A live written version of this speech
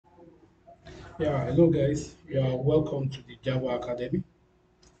Yeah, hello guys. You are welcome to the Java Academy.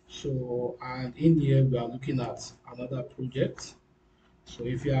 So, and in here we are looking at another project. So,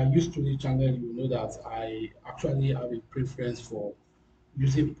 if you are used to the channel, you know that I actually have a preference for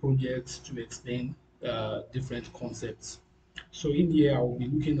using projects to explain different concepts. So, in here I will be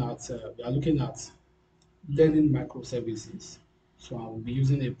looking at we are looking at learning microservices. So, I will be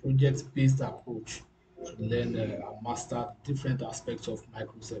using a project-based approach to learn and master different aspects of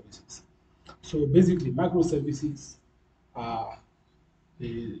microservices. So basically, microservices are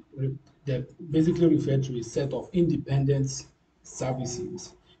a, they basically refer to a set of independent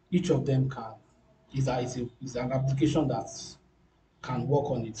services. Each of them is an application that can work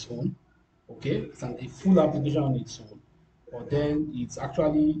on its own. Okay, a full application on its own, but then it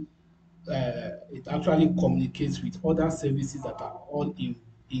actually communicates with other services that are all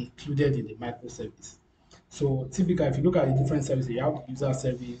included in the microservice. So typically, if you look at the different services, you have the user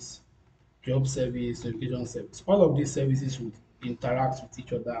service, job service, notification service. All of these services would interact with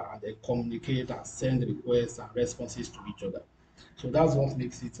each other and they communicate and send requests and responses to each other. So that's what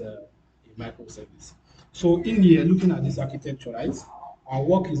makes it a microservice. So in here, looking at this architecture, right, our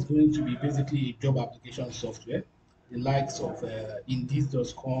work is going to be basically a job application software, the likes of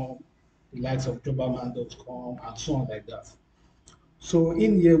Indeed.com, the likes of Jobberman.com, and so on like that. So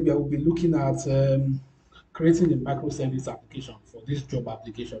in here, we will be looking at creating a microservice application for this job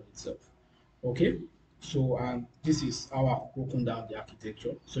application itself. Okay, so and this is how I've broken down the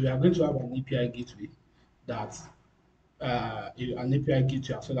architecture. So we are going to have an API gateway that an API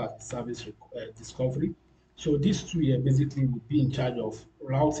gateway as well as service discovery. So these two here basically will be in charge of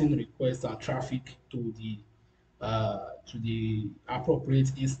routing requests and traffic to the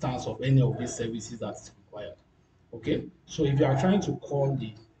appropriate instance of any of these services that's required. Okay, so if you are trying to call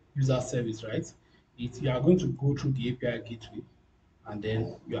the user service, right, you are going to go through the API gateway and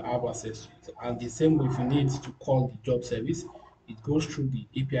then you have access to it. And the same way, if you need to call the job service, it goes through the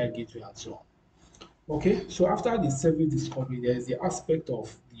API gateway and so on. Okay, so after the service discovery, there is the aspect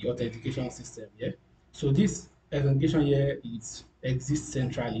of the authentication system here. So this authentication here exists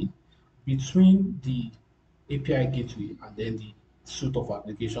centrally between the API gateway and then the suite of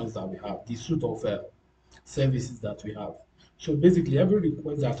applications that we have, the suite of services that we have. So basically, every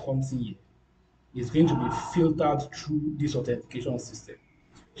request that comes in here is going to be filtered through this authentication system.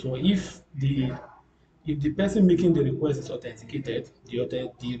 So if the person making the request is authenticated, the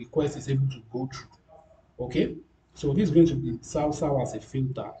request is able to go through. Okay, so this is going to be serve as a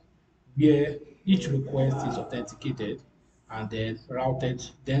filter where each request is authenticated and then routed.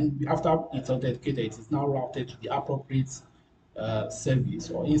 Then after it's authenticated, it is now routed to the appropriate service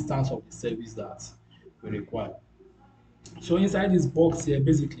or instance of the service that we require. So inside this box here,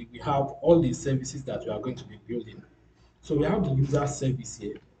 basically we have all the services that we are going to be building. So we have the user service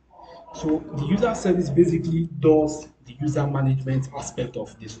here. So the user service basically does the user management aspect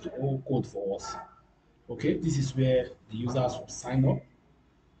of this whole code for us. Okay, this is where the users will sign up.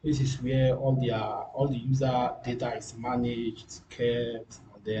 This is where all the user data is managed, kept,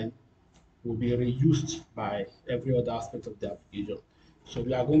 and then will be reused by every other aspect of the application. So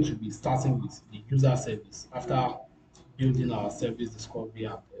we are going to be starting with the user service after building our service discovery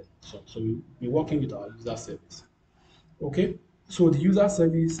and so we'll be working with our user service. Okay, so the user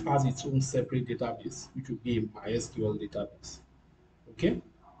service has its own separate database, which will be a MySQL database. Okay,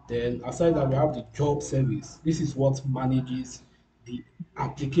 then aside that we have the job service. This is what manages the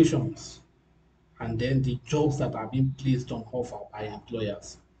applications and then the jobs that are being placed on offer by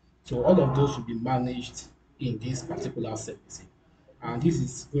employers. So all of those will be managed in this particular service. And this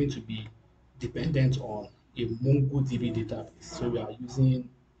is going to be dependent on a MongoDB database. So we are not using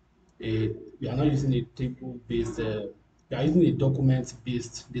a table-based, we are using a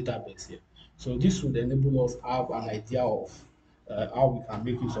document-based database here. So this would enable us have an idea of how we can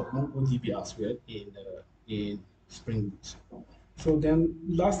make use of MongoDB as well in Spring Boot. So then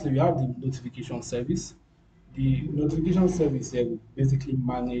lastly, we have the notification service. The notification service here will basically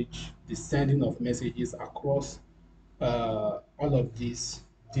manage the sending of messages across all of these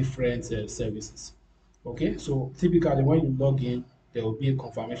different services. Okay, so typically when you log in, there will be a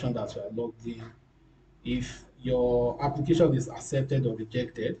confirmation that you are logged in. If your application is accepted or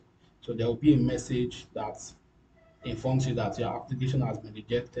rejected, so there will be a message that informs you that your application has been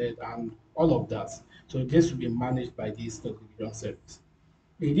rejected and all of that. So this will be managed by this notification service.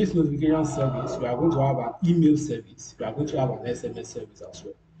 In this notification service, we are going to have an email service. We are going to have an SMS service as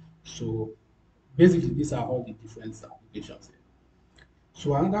well. So basically, these are all the different applications here.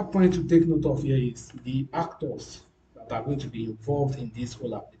 So another point to take note of here is the actors that are going to be involved in this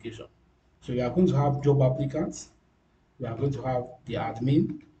whole application. So we are going to have job applicants, we are going to have the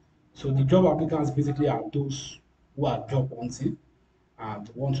admin, So the job applicants basically are those who are job hunting and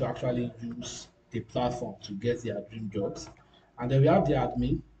want to actually use the platform to get their dream jobs. And then we have the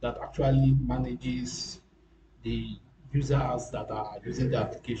admin that actually manages the users that are using the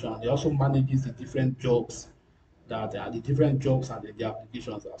application. They also manages the different jobs that are the different jobs and the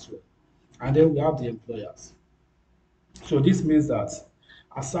applications as well. And then we have the employers. So this means that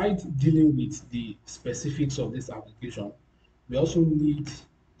aside dealing with the specifics of this application, we also need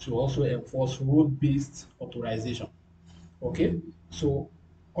to also enforce role-based authorization. Okay, so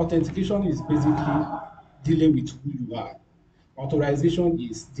authentication is basically dealing with who you are. Authorization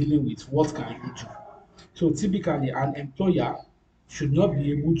is dealing with what can you do. So typically, an employer should not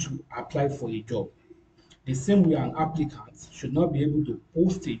be able to apply for a job. The same way an applicant should not be able to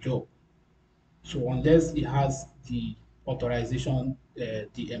post a job. So unless he has the authorization,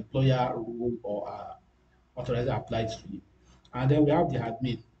 the employer rule or authorization applied to him. And then we have the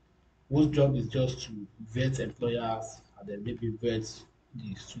admin, whose job is just to vet employers and then maybe vet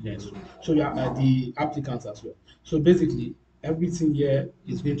the students. So yeah, the applicants as well. So basically, everything here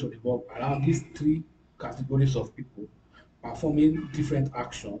is going to revolve around these three categories of people performing different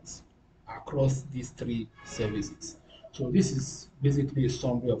actions across these three services. So this is basically a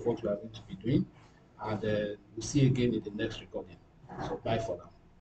summary of what we are going to be doing, and we'll see you again in the next recording. So bye for now.